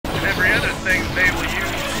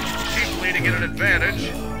get an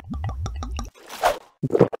advantage.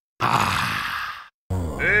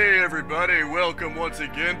 Hey everybody, welcome once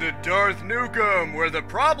again to Darth Nukem, where the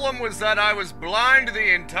problem was that I was blind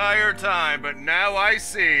the entire time, but now I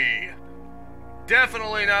see.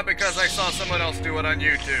 Definitely not because I saw someone else do it on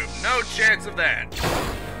YouTube. No chance of that.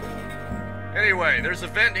 Anyway, there's a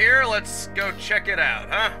vent here, let's go check it out,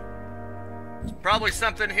 huh? There's probably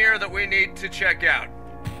something here that we need to check out.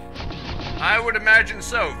 I would imagine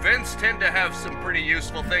so. Vents tend to have some pretty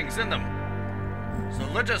useful things in them. So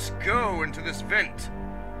let us go into this vent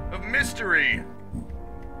of mystery.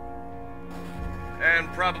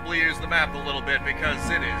 And probably use the map a little bit because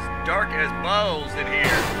it is dark as balls in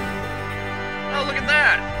here. Oh, look at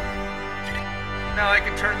that! Now I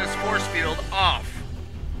can turn this force field off.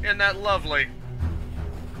 Isn't that lovely?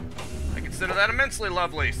 I consider that immensely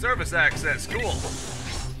lovely. Service access, cool.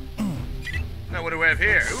 Now what do we have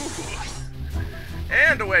here? Ooh.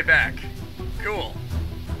 And a way back. Cool.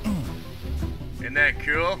 Isn't that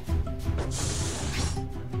cool?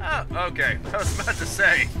 Oh, okay. I was about to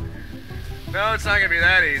say. No, it's not gonna be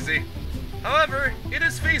that easy. However, it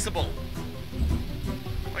is feasible.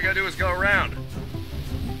 All I gotta do is go around.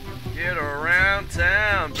 Get around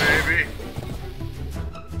town, baby.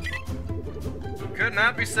 Could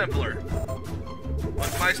not be simpler.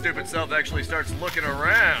 Once my stupid self actually starts looking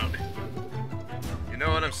around. You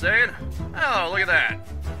know what I'm saying? Oh, look at that.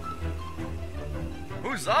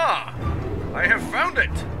 Huzzah! I have found it!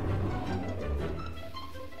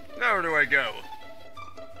 Now where do I go?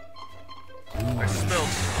 I smell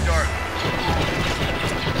Darth.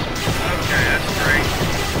 Okay, that's great.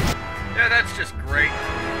 Yeah, that's just great.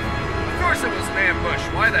 Of course it was an ambush.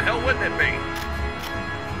 Why the hell wouldn't it be?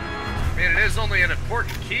 I mean, it is only an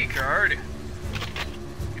important key card.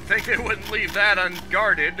 You'd think they wouldn't leave that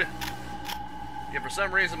unguarded. Yet for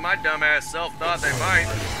some reason my dumbass self thought they might.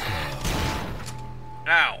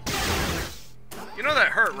 Ow. You know that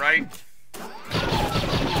hurt, right?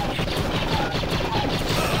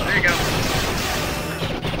 There you go.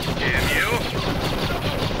 Damn you.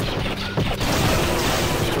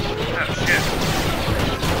 Oh, shit.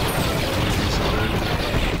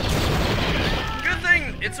 Good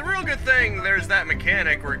thing, it's a real good thing there's that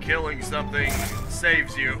mechanic where killing something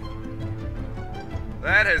saves you.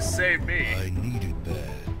 That has saved me. I need it bad.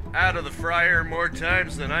 Out of the fryer more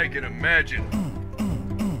times than I can imagine.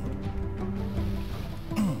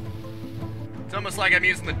 It's almost like I'm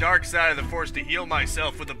using the dark side of the Force to heal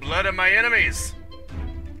myself with the blood of my enemies.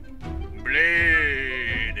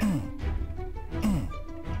 Blade.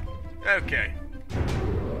 Okay.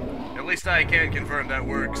 At least I can confirm that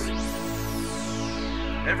works.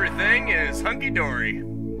 Everything is hunky-dory.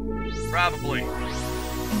 Probably.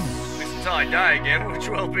 At least until I die again, which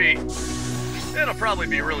will be... It'll probably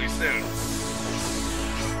be really soon.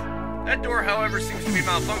 That door, however, seems to be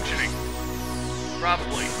malfunctioning.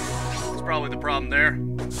 Probably. Probably the problem there.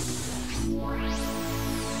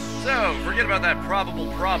 So, forget about that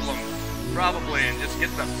probable problem. Probably, and just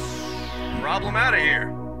get the problem out of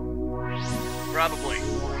here. Probably.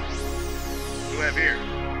 What do we have here?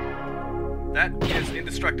 That is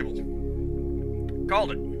indestructible.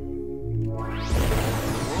 Called it. What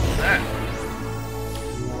was that?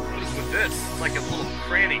 What is with this? It's like a little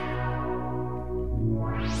cranny.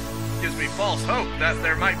 Gives me false hope that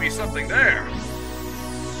there might be something there.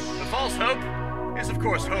 False hope is, of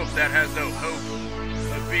course, hope that has no hope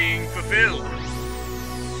of being fulfilled.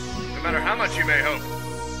 No matter how much you may hope.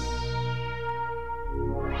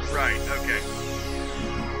 Right, okay.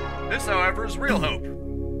 This, however, is real hope.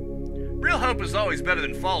 Real hope is always better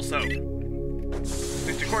than false hope. At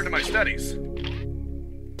least according to my studies.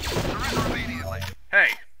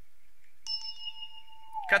 Hey.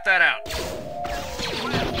 Cut that out.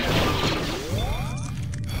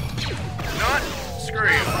 Not screw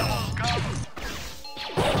you.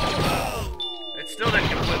 It still didn't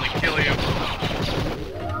completely kill you.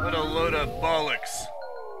 What a load of bollocks.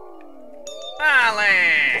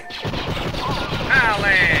 Alex!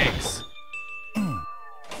 Alex!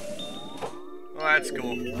 Well, that's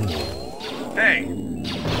cool. Hey.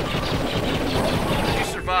 Did you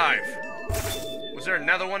survive? Was there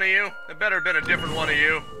another one of you? It better have been a different one of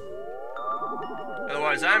you.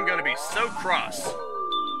 Otherwise, I'm gonna be so cross.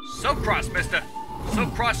 So cross, mister. So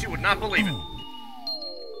cross you would not believe it.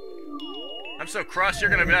 I'm so cross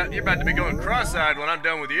you're about to be going cross-eyed when I'm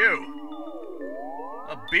done with you.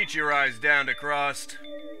 I'll beat your eyes down to crossed.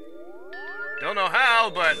 Don't know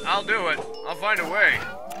how, but I'll do it. I'll find a way.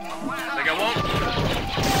 Think I won't?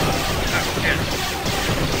 Oh, shit.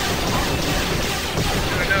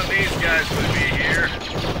 Should've known these guys would be here.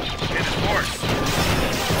 It is force.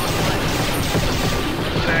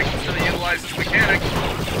 I can still utilize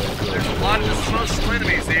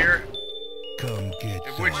enemies here. Come get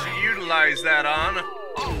In which to utilize that on. And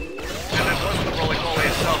it wasn't the roly-poly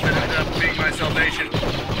itself that ended up being my salvation.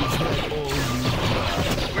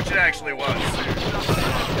 Which it actually was.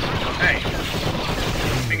 Hey.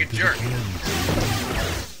 Being a jerk.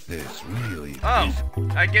 this really. Oh,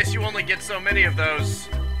 I guess you only get so many of those.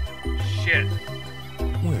 Shit.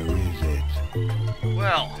 Where is it?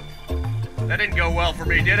 Well, that didn't go well for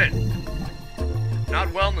me, did it?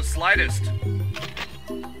 Not well in the slightest.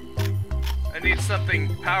 I need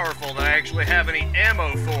something powerful that I actually have any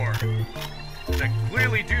ammo for. I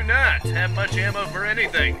clearly do not have much ammo for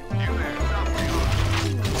anything.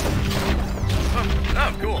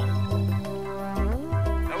 Oh, cool.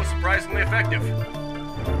 That was surprisingly effective.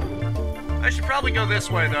 I should probably go this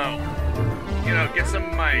way, though. You know, get some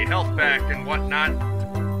of my health back and whatnot.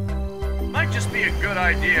 Might just be a good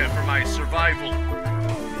idea for my survival.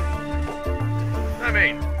 I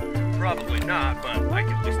mean, probably not, but I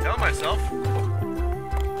can just tell myself.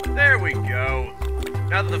 There we go.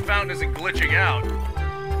 Now that the fountain isn't glitching out,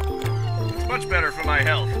 it's much better for my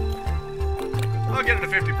health. I'll get it to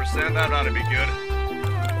 50%, that ought to be good.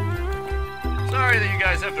 Sorry that you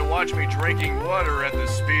guys have to watch me drinking water at the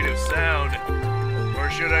speed of sound. Or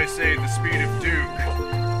should I say, the speed of Duke.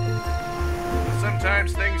 But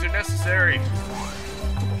sometimes things are necessary.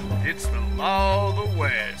 It's the law of the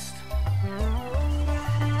West.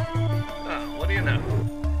 Oh, what do you know?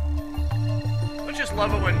 Don't you just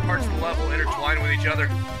love it when parts of the level intertwine with each other?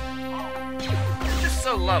 It's just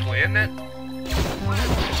so lovely, isn't it?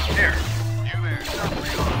 Here.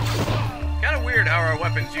 Kinda weird how our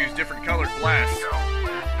weapons use different colored glass.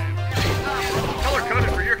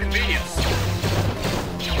 Color-coded for your convenience.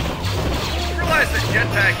 You realize that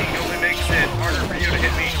jetpacking only makes it harder for you to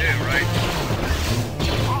hit me too, right?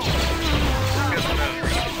 Because of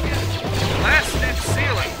those blasted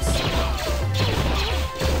ceilings.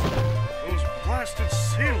 Those blasted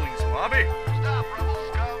ceilings, Bobby.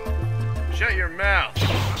 Shut your mouth,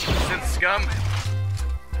 Sith scum.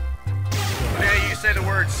 Yeah, you say the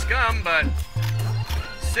word scum, but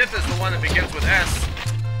Sith is the one that begins with S.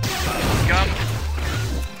 Scum.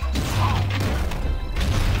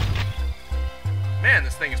 Man,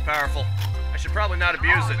 this thing is powerful. I should probably not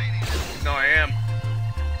abuse it. No, I am.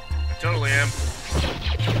 I totally am.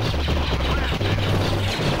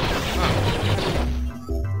 Huh.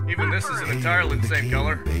 Even this isn't entirely the same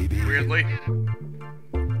color, weirdly.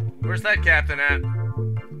 Where's that captain at?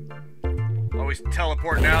 Always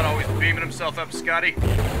teleporting out, always beaming himself up, Scotty.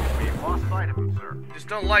 We've lost sight of him, sir. Just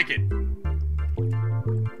don't like it.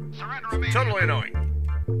 It's totally annoying.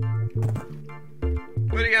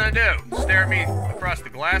 What are you gonna do? Stare at me across the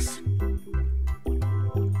glass?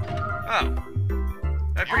 Oh.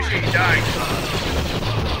 I appreciate you dying.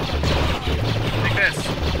 Take this.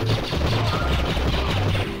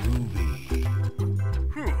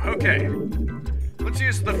 Whew, okay. Let's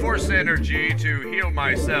use the Force energy to heal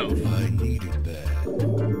myself. I needed that.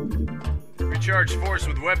 Recharge Force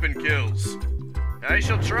with weapon kills. I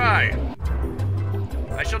shall try.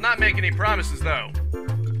 I shall not make any promises, though.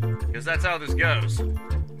 Because that's how this goes.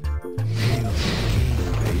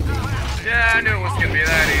 Yeah, I knew it wasn't gonna be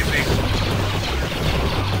that easy.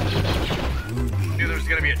 Knew there was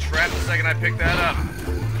gonna be a trap the second I picked that up.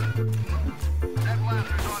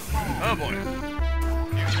 Oh boy.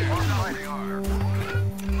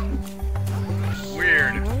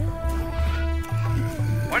 Weird.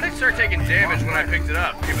 Why did it start taking damage when I picked it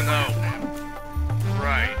up, even though...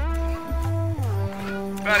 Right.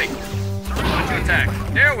 Buddy, why don't you attack?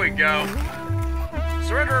 There we go.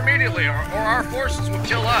 Surrender immediately, or our forces will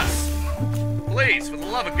kill us. Please, for the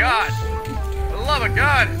love of God. For the love of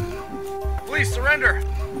God. Please surrender.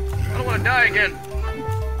 I don't want to die again.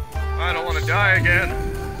 I don't want to die again.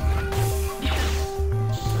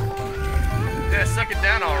 Yeah, suck it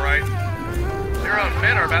down all right. Your own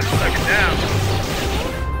men are about to suck it down.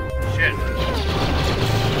 Shit.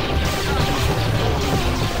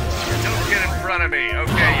 Don't get in front of me.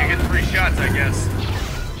 Okay, you get 3 shots, I guess.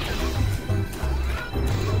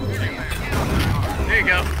 There you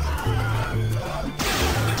go.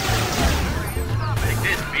 Take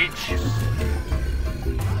this, bitch.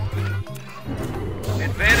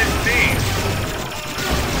 Advantage me.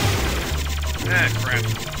 Ah, crap.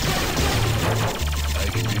 I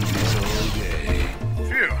can do this all day.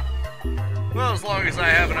 Phew. Well, as long as I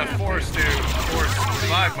have enough force to, of course,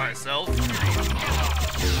 revive myself.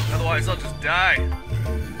 Otherwise, I'll just die.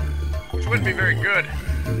 Which wouldn't be very good.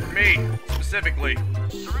 For me, specifically.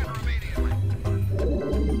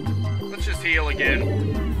 Let's just heal again.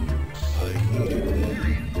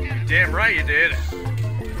 Damn right you did.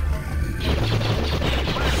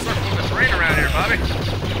 Circle in the rain around here, Bobby.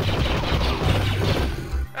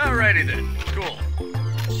 Alrighty then. Cool.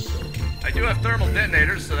 I do have thermal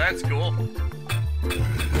detonators, so that's cool.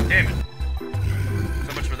 Damn it.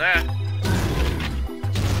 So much for that.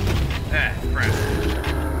 Ah, crap.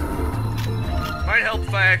 Might help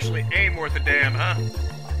if I actually aim worth a damn, huh?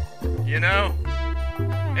 You know?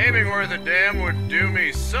 Aiming worth a damn would do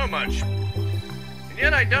me so much. And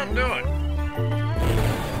yet I don't do it.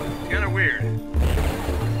 It's kinda weird.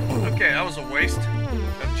 Okay, that was a waste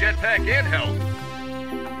of jetpack and health.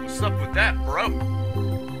 What's up with that, bro?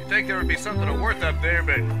 You'd think there would be something of worth up there,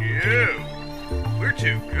 but you... We're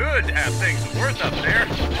too good to have things of worth up there.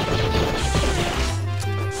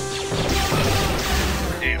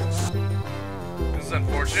 Damn. This is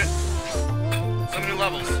unfortunate. Some new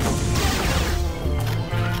levels.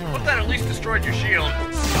 Hope that at least destroyed your shield.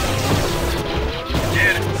 It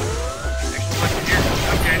did. Extra weapon here.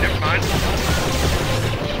 Okay, never mind. I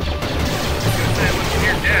was gonna say I wasn't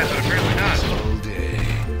here dead, but apparently not.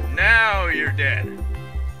 Now you're dead.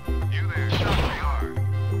 You there, stop where you are.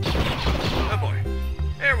 Oh boy.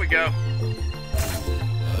 There we go.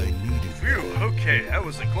 I need it. Phew, okay, that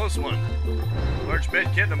was a close one. Large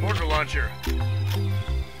med kit and a mortar launcher.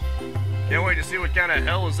 Can't wait to see what kind of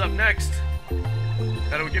hell is up next.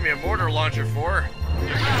 That would give me a mortar launcher for.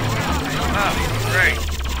 Oh, great.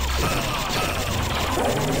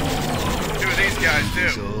 Two of these guys,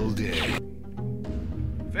 It's too. all day.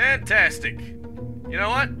 Fantastic. You know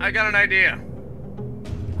what? I got an idea.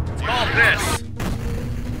 It's called this.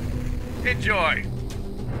 Enjoy.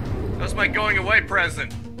 That was my going away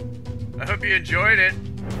present. I hope you enjoyed it.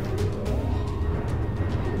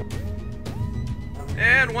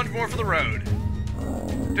 And one more for the road.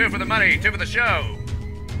 Two for the money, two for the show.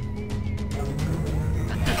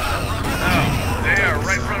 Oh, they are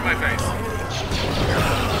right in front of my face.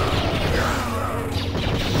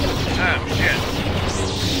 Oh, shit.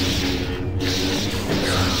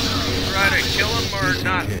 Try to kill him or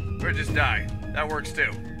not, or just die. That works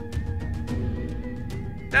too.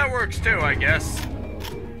 That works too, I guess.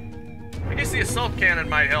 I guess the assault cannon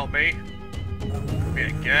might help me.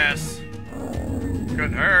 I guess.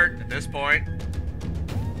 Couldn't hurt at this point.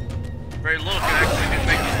 Very little can actually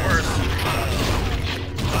make this worse.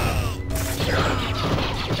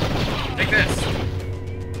 Take this.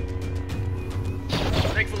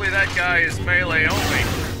 Thankfully that guy is melee only.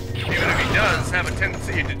 Even if he does have a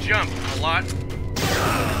tendency to jump a lot.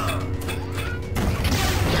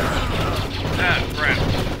 Ah, crap.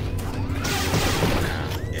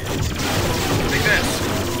 Take this.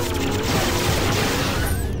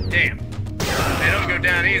 Damn. They don't go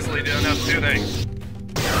down easily enough, do they?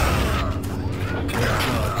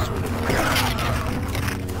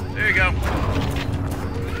 There you go.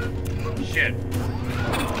 Shit.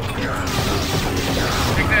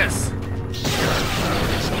 Take this.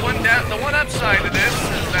 The one upside to this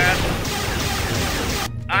is that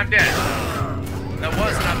I'm dead. That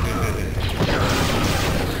was an upside.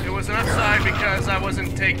 It was an upside because I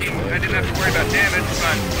didn't have to worry about damage,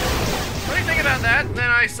 but funny thing about that, then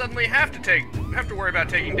I suddenly have to worry about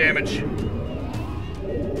taking damage.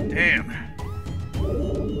 Damn.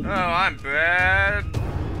 Oh, I'm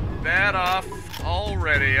bad off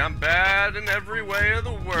already. I'm bad in every way of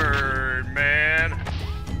the word, man.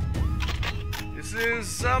 This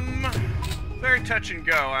is, very touch and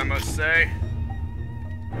go, I must say.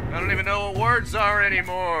 I don't even know what words are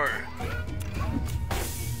anymore.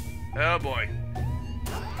 Oh boy.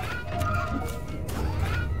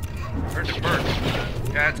 Hurt to burn. Yeah,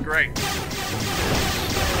 that's great.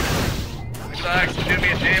 Maybe that'll actually do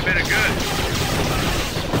me a damn bit of good.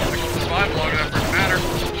 I can survive long enough for it to matter.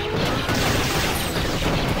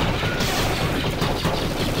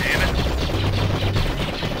 Damn it.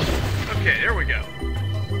 Okay, there we go.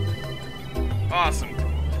 Awesome.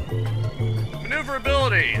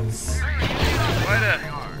 Maneuverability. It's quite a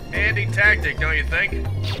handy tactic, don't you think?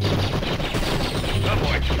 Oh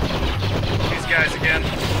boy. These guys again.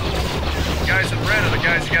 The guys in red are the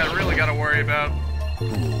guys you really gotta worry about.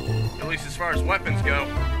 At least as far as weapons go.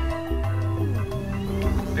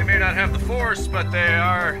 They may not have the force, but they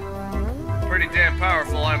are pretty damn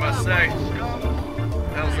powerful, I must say. What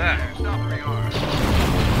the hell's that? Stop where you are.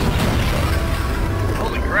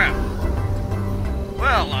 Holy crap.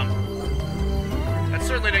 Well, that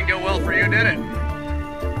certainly didn't go well for you, did it?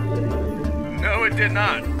 No, it did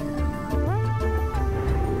not.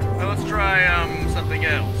 Well, let's try, something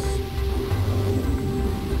else.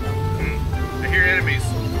 I hear enemies.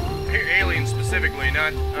 I hear aliens specifically,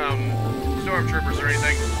 not, stormtroopers or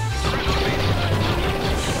anything.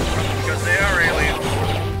 Because they are aliens.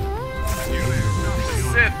 The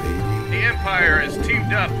Sith, the Empire, is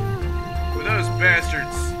teamed up But those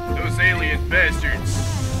bastards, those alien bastards,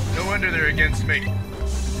 no wonder they're against me.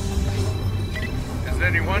 Is it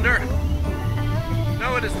any wonder?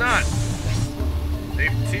 No, it is not.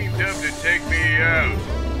 They've teamed up to take me out.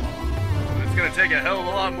 But it's gonna take a hell of a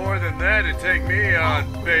lot more than that to take me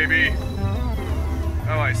on, baby.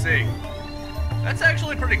 Oh, I see. That's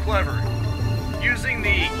actually pretty clever. Using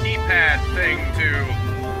the keypad thing to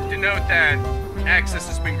denote that access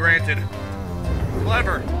has been granted.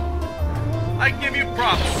 Clever. I give you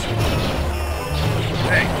props.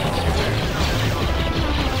 Hey.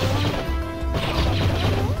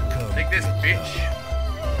 Take this, bitch.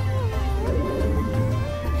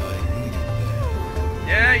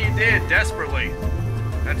 Yeah, you did, desperately.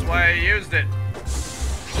 That's why I used it.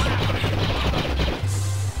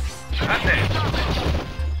 Not there.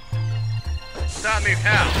 Stop me,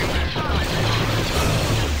 how?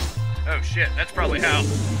 Oh shit, that's probably how.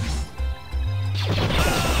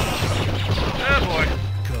 Oh boy.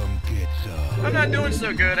 Come get some. I'm not doing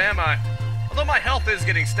so good, am I? Although my health is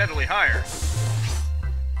getting steadily higher.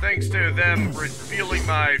 Thanks to them revealing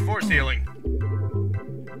my force healing.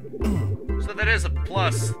 So that is a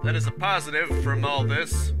plus, that is a positive from all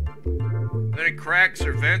this. Any cracks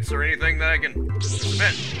or vents or anything that I can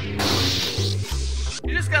vent.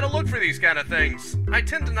 You just gotta look for these kind of things. I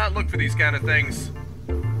tend to not look for these kind of things.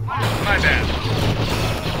 My bad.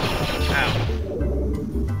 Ow.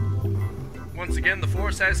 Once again, the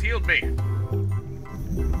force has healed me.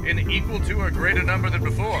 In equal to or greater number than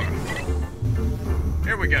before.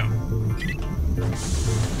 Here we go.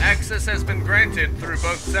 Access has been granted through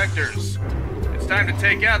both sectors. It's time to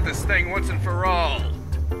take out this thing once and for all.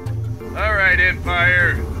 Alright,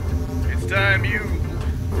 Empire. It's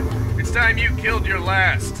time you killed your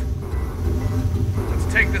last. Let's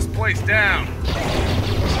take this place down.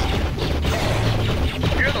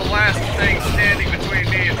 You're the last thing standing between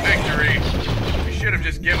me and victory. You should have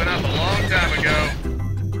just given up a long time ago.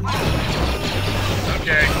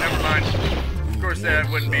 Okay, never mind. Of course that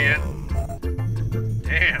wouldn't be it.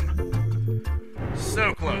 Damn.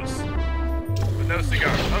 So close. But no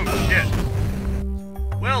cigar. Oh, shit.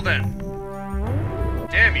 Well then.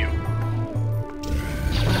 Damn you.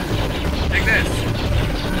 Take this.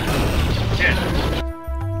 Shit.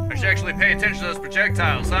 I should actually pay attention to those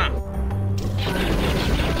projectiles, huh?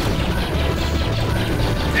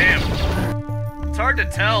 Damn. It's hard to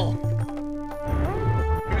tell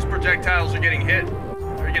whose projectiles are getting hit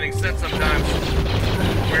or getting sent sometimes.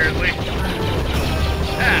 Weirdly.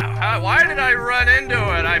 Ow, why did I run into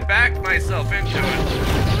it? I backed myself into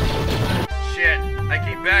it. Shit. I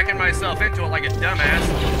keep backing myself into it like a dumbass.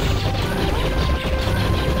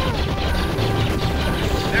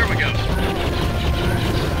 There we go.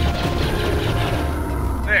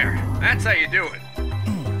 There. That's how you do it.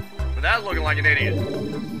 Without looking like an idiot.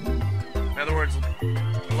 In other words,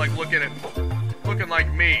 like looking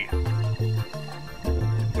like me.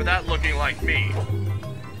 Without looking like me.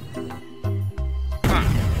 Huh.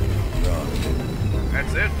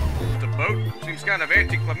 That's it? Just a boat? Seems kind of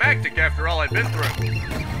anticlimactic after all I've been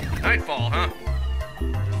through. Nightfall, huh?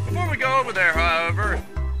 Before we go over there, however,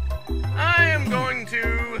 I am going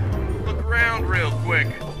to look around real quick.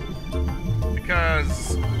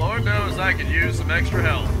 Because Lord knows I could use some extra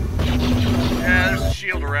help. Yeah, there's a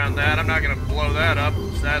shield around that. I'm not going to blow that up,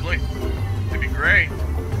 sadly. It'd be great.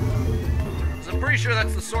 Because I'm pretty sure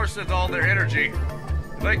that's the source of all their energy.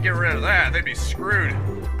 If I could get rid of that, they'd be screwed.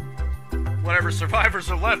 Whatever survivors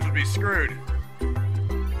are left would be screwed.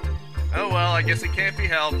 Oh well, I guess it can't be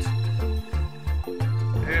helped.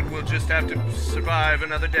 And we'll just have to survive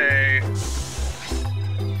another day.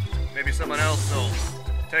 Maybe someone else will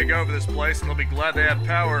take over this place and they'll be glad they have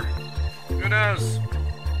power. Who knows?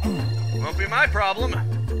 Won't be my problem.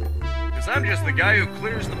 Because I'm just the guy who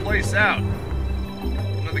clears the place out.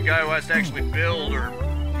 I'm not the guy who has to actually build or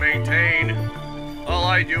maintain. All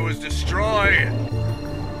I do is destroy.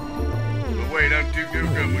 But wait, I'm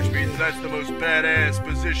Nukem, which means that's the most badass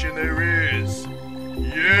position there is.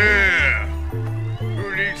 Yeah!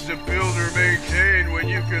 Who needs to build or maintain when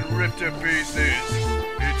you can rip to pieces?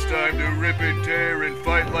 It's time to rip and tear and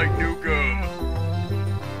fight like Nukem.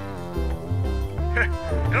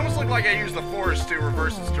 It almost looked like I used the force to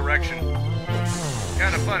reverse its direction.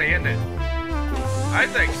 Kind of funny, isn't it? I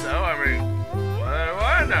think so. I mean, what do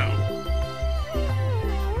I know?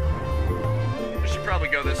 I should probably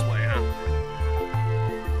go this way, huh?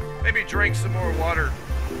 Maybe drink some more water.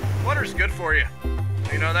 Water's good for you.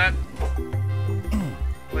 You know that?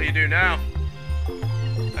 Well, you do now.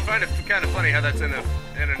 I find it kind of funny how that's in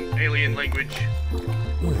an alien language.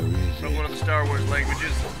 From one of the Star Wars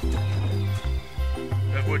languages.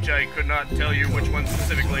 Of which I could not tell you which one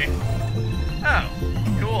specifically. Oh,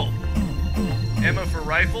 cool. Ammo for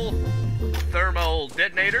rifle, thermal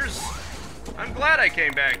detonators. I'm glad I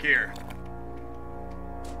came back here.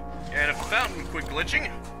 And if the fountain quit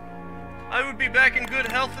glitching, I would be back in good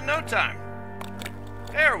health in no time.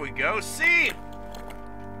 There we go, see?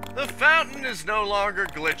 The fountain is no longer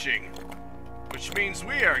glitching, which means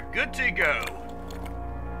we are good to go.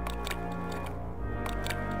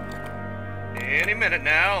 Any minute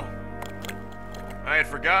now. I had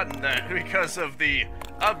forgotten that because of the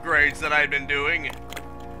upgrades that I'd been doing,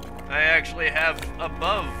 I actually have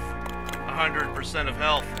above 100% of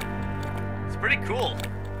health. It's pretty cool,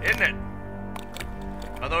 isn't it?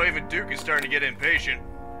 Although even Duke is starting to get impatient.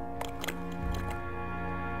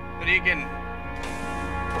 But he can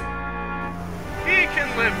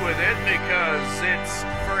live with it because it's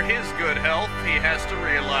for his good health, he has to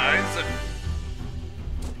realize.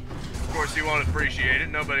 Of course, he won't appreciate it.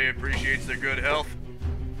 Nobody appreciates their good health.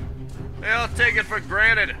 They all take it for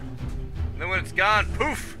granted. And then when it's gone,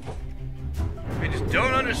 poof. They just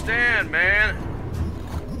don't understand, man.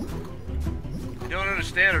 They don't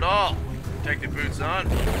understand at all. Protective boots on.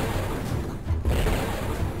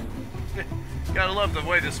 Gotta love the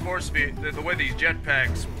way this force speed, the way these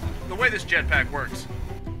jetpacks, the way this jetpack works.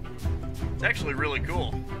 It's actually really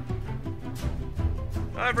cool.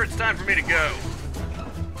 However, it's time for me to go.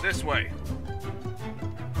 This way.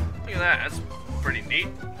 Look at that, that's pretty neat.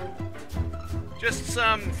 Just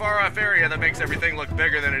some far-off area that makes everything look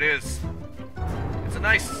bigger than it is. It's a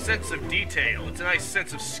nice sense of detail. It's a nice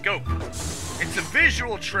sense of scope. It's a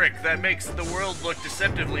visual trick that makes the world look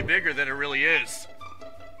deceptively bigger than it really is.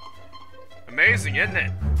 Amazing, isn't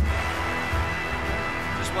it?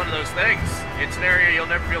 Just one of those things. It's an area you'll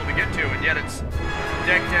never be able to get to, and yet it's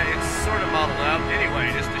decked out, it's sort of modeled out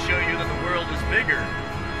anyway, just to show you that the world is bigger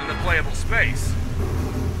than the playable space.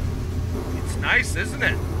 It's nice, isn't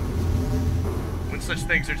it? When such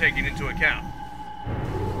things are taken into account.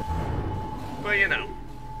 Well, you know.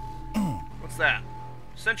 What's that?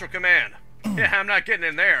 Central Command. Yeah, I'm not getting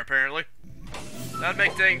in there, apparently. That'd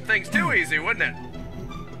make things too easy, wouldn't it?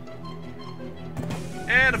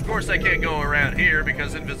 And, of course, I can't go around here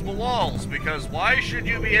because invisible walls, because why should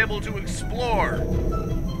you be able to explore?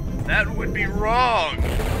 That would be wrong.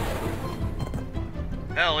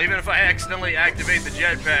 Hell, even if I accidentally activate the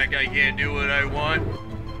jetpack, I can't do what I want.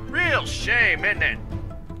 Real shame, isn't it?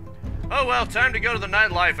 Oh well, time to go to the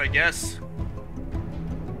nightlife, I guess.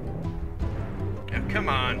 Oh, come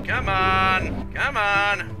on, come on, come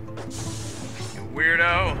on. You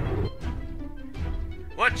weirdo.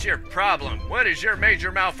 What's your problem? What is your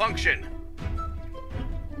major malfunction?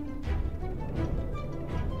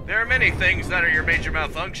 There are many things that are your major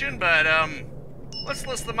malfunction, but, let's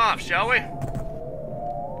list them off, shall we?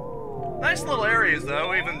 Nice little areas,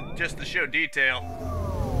 though, even just to show detail.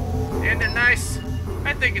 Isn't it nice?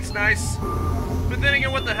 I think it's nice. But then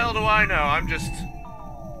again, what the hell do I know? I'm just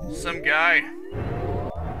some guy.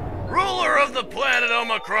 Ruler of the planet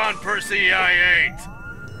Omicron Percy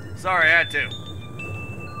I-8. Sorry, I had to.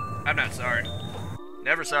 I'm not sorry.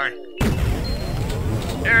 Never sorry.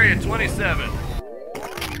 Area 27.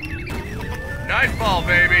 Nightfall,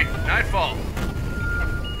 baby. Nightfall.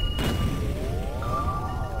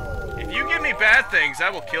 If you give me bad things,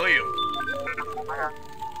 I will kill you.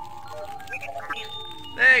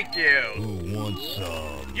 Thank you. Who wants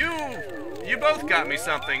some? You both got me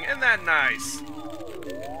something. Isn't that nice?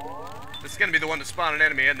 This is gonna be the one to spawn an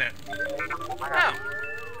enemy, isn't it? Oh.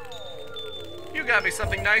 You got me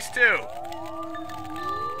something nice too.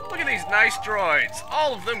 Look at these nice droids.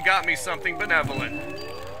 All of them got me something benevolent.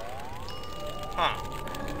 Huh.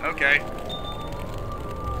 Okay.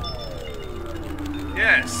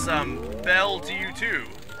 Yes, bell to you too.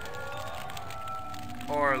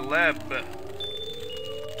 Or leb.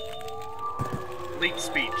 Leak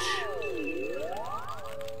speech.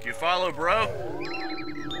 You follow, bro?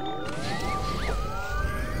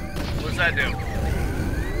 What does that do?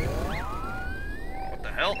 What the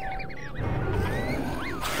hell?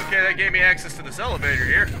 Okay, that gave me access to this elevator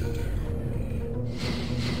here.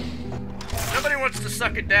 Nobody wants to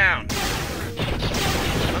suck it down.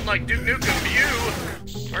 Unlike Duke Nukem,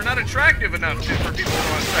 you are not attractive enough for people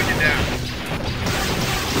who want to suck it down.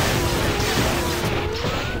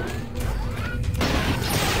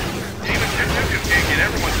 Even Duke Nukem can't get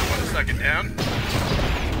everyone to want to suck it down.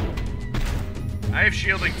 I have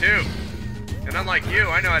shielding too. And unlike you,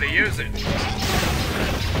 I know how to use it.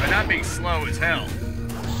 By not being slow as hell.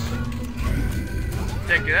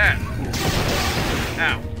 Take that.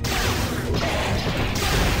 Ow.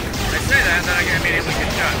 I say that, and then I can immediately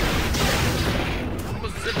get shot.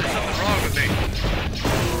 Almost as if there's something wrong with me.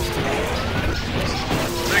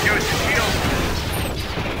 There goes your shield.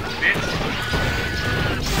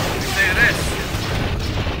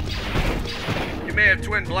 may have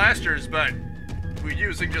twin blasters, but we're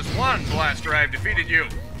using just one blaster. I've defeated you.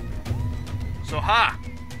 So,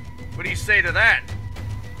 what do you say to that?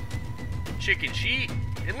 Chicken sheet?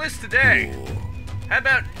 Enlist today. How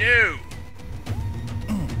about no?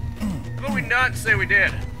 How about we not say we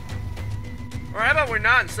did? Or how about we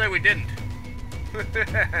not and say we didn't?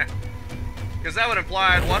 Because that would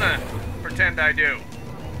imply I'd want to pretend I do.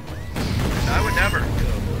 I would never.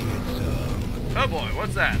 Oh boy,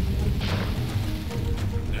 what's that?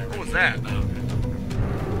 What was that? I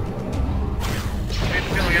made the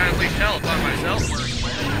feeling I unleashed hell upon myself.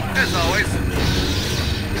 As always.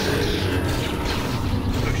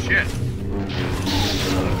 Oh shit.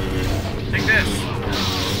 Take this.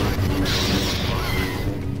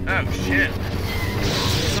 Oh shit.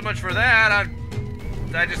 So much for that.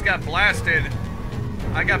 I just got blasted.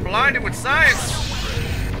 I got blinded with science.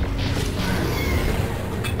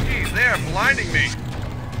 Jeez, they are blinding me.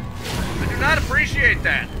 I do not appreciate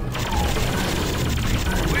that.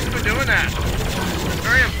 Please quit doing that. It's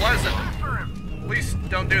very unpleasant. Please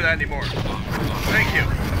don't do that anymore. Thank you.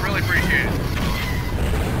 I really appreciate it.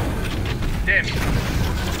 Damn you.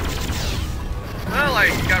 Well, I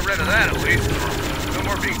got rid of that at least. No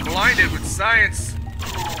more being blinded with science.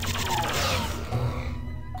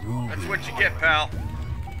 That's what you get, pal.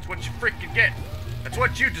 That's what you freaking get. That's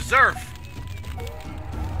what you deserve.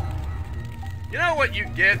 You know what you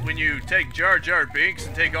get when you take Jar Jar Binks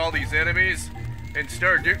and take all these enemies and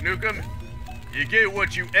start Duke Nukem? You get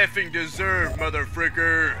what you effing deserve,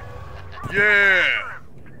 motherfricker. Yeah.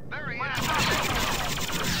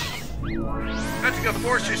 Have to go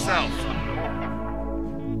force yourself.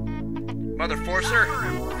 Mother Forcer.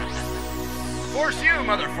 Force you,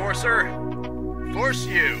 Mother Forcer. Force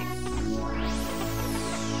you.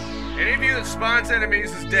 Any of you that spawns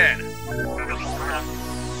enemies is dead.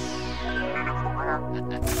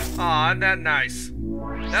 Aw, isn't that nice?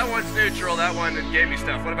 That one's neutral, that one gave me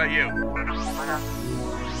stuff. What about you?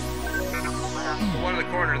 One in the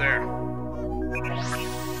corner there.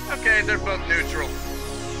 Okay, they're both neutral.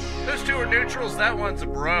 Those two are neutrals, that one's a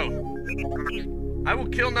bro. I will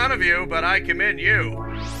kill none of you, but I commend you.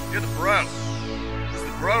 You're the bro. It's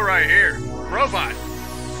the bro right here. Robot.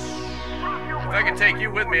 If I could take you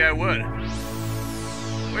with me, I would.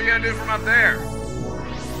 What are you gonna do from up there?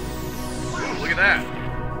 Ooh, look at that.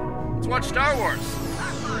 Let's watch Star Wars.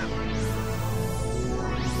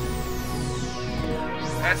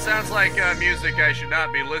 That sounds like music I should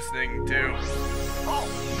not be listening to.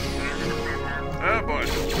 Oh boy.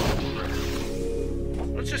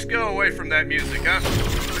 Let's just go away from that music, huh?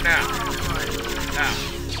 For now. Now.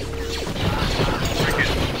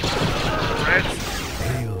 Freaking Reds.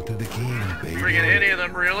 Freaking any of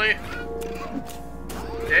them, really?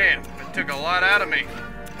 Damn, it took a lot out of me.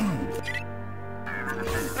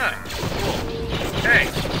 Huh, cool. Hey.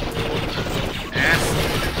 Ass.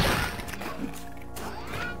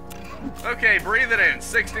 Okay, breathe it in.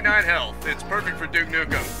 69 health. It's perfect for Duke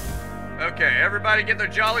Nukem. Okay, everybody get their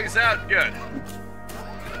jollies out? Good.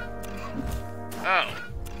 Oh.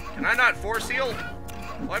 Can I not force heal?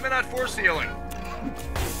 Why am I not force healing?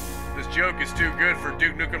 This joke is too good for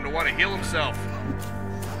Duke Nukem to want to heal himself.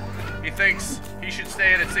 He thinks he should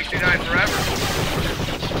stay at 69 forever.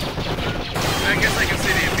 I guess I can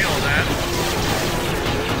see the appeal of that.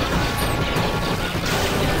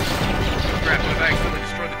 Crap, I've accidentally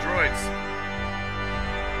destroyed the droids.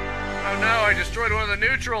 Oh no, I destroyed one of the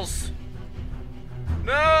neutrals.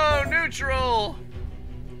 No, neutral!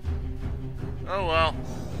 Oh well.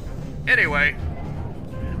 Anyway.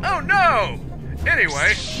 Oh no!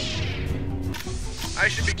 Anyway. I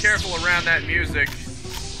should be careful around that music.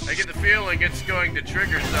 I get the feeling it's going to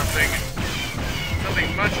trigger something.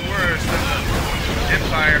 Something much worse than the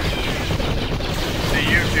Empire. The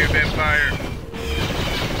YouTube Empire.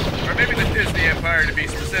 Or maybe the Disney Empire to be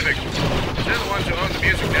specific. They're the ones who own the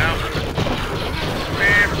music now.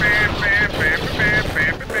 Bam, bam, bam, bam, bam,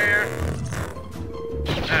 bam, bam, bam.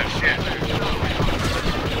 Oh shit.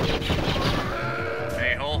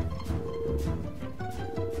 A-hole.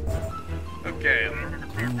 Okay.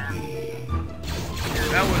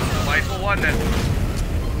 That was delightful, wasn't it?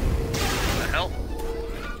 What the hell?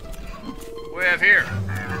 What do we have here?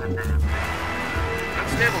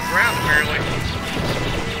 Unstable ground, apparently.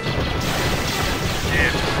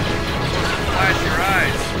 Damn. Flash your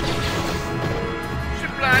eyes. She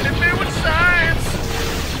blinded me with science!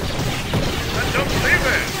 I don't believe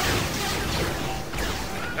it!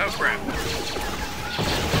 Oh crap.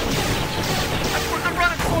 I'm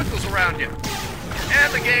running circles around you. And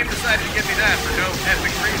the game decided to give me that for no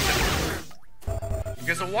epic reason.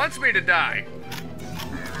 Because it wants me to die.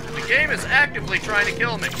 The game is actively trying to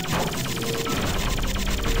kill me.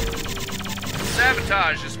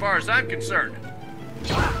 sabotaged as far as I'm concerned.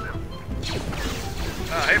 Oh,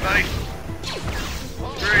 hey, buddy.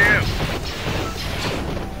 Screw you.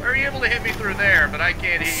 Are you able to hit me through there, but I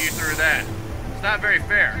can't hit you through that? It's not very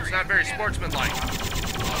fair. It's not very sportsmanlike.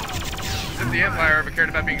 As if the Empire ever cared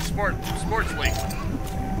about being sportsly.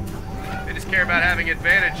 They just care about having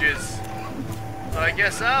advantages. So I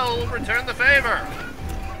guess I'll return the favor.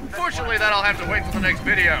 Unfortunately, that'll have to wait till the next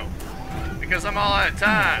video, because I'm all out of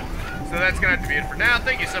time. So that's gonna have to be it for now.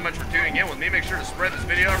 Thank you so much for tuning in with me. Make sure to spread this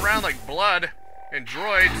video around like blood and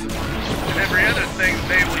droids and every other thing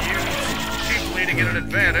they will use cheaply to get an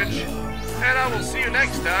advantage. And I will see you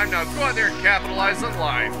next time. Now go out there and capitalize on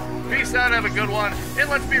life. Peace out, have a good one, and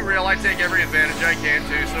let's be real, I take every advantage I can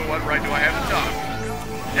too, so what right do I have to talk?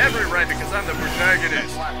 Every right, because I'm the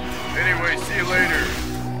protagonist. Anyway, see you later.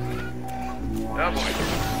 Oh boy.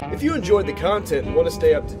 If you enjoyed the content and want to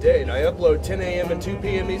stay up to date, I upload 10 a.m. and 2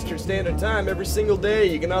 p.m. Eastern Standard Time every single day.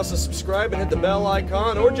 You can also subscribe and hit the bell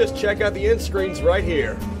icon, or just check out the end screens right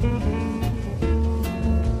here.